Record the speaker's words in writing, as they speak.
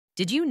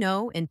Did you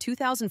know in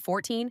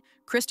 2014,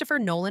 Christopher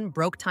Nolan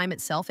broke time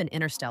itself in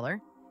Interstellar?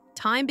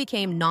 Time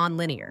became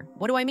non-linear.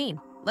 What do I mean?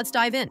 Let's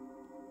dive in.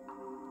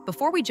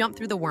 Before we jump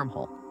through the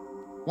wormhole,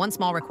 one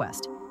small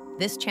request.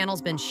 This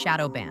channel's been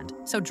shadow banned,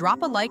 so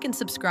drop a like and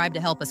subscribe to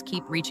help us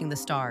keep reaching the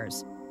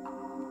stars.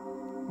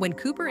 When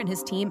Cooper and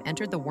his team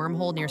entered the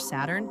wormhole near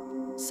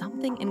Saturn,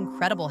 something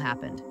incredible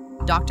happened.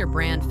 Dr.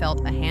 Brand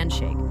felt a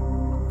handshake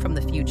from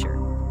the future.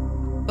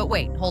 But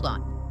wait, hold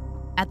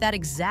on. At that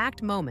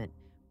exact moment,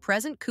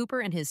 present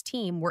Cooper and his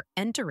team were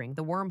entering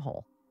the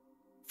wormhole.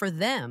 For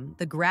them,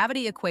 the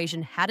gravity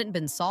equation hadn't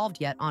been solved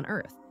yet on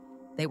Earth.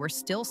 They were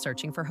still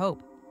searching for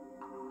hope.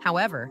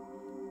 However,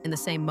 in the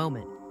same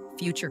moment,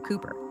 future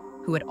Cooper,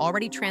 who had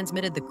already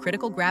transmitted the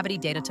critical gravity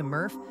data to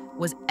Murph,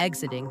 was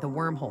exiting the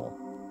wormhole.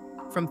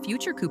 From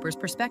future Cooper's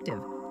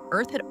perspective,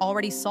 Earth had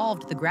already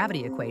solved the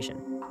gravity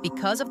equation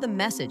because of the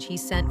message he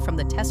sent from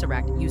the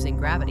Tesseract using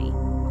gravity.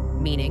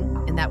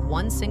 Meaning, in that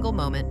one single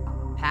moment,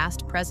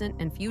 past, present,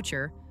 and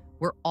future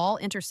were all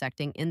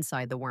intersecting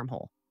inside the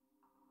wormhole.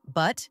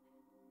 But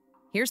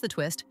here's the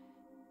twist.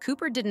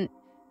 Cooper didn't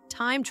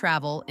time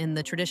travel in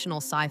the traditional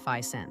sci-fi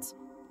sense.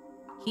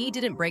 He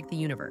didn't break the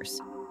universe.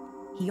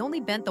 He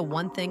only bent the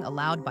one thing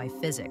allowed by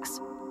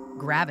physics: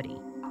 gravity.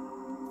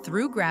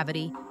 Through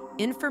gravity,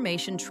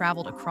 information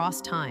traveled across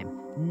time,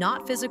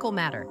 not physical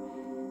matter.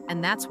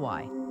 And that's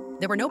why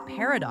there were no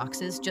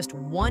paradoxes, just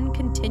one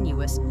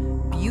continuous,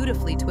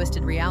 beautifully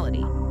twisted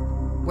reality,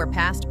 where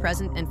past,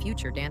 present, and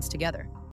future dance together.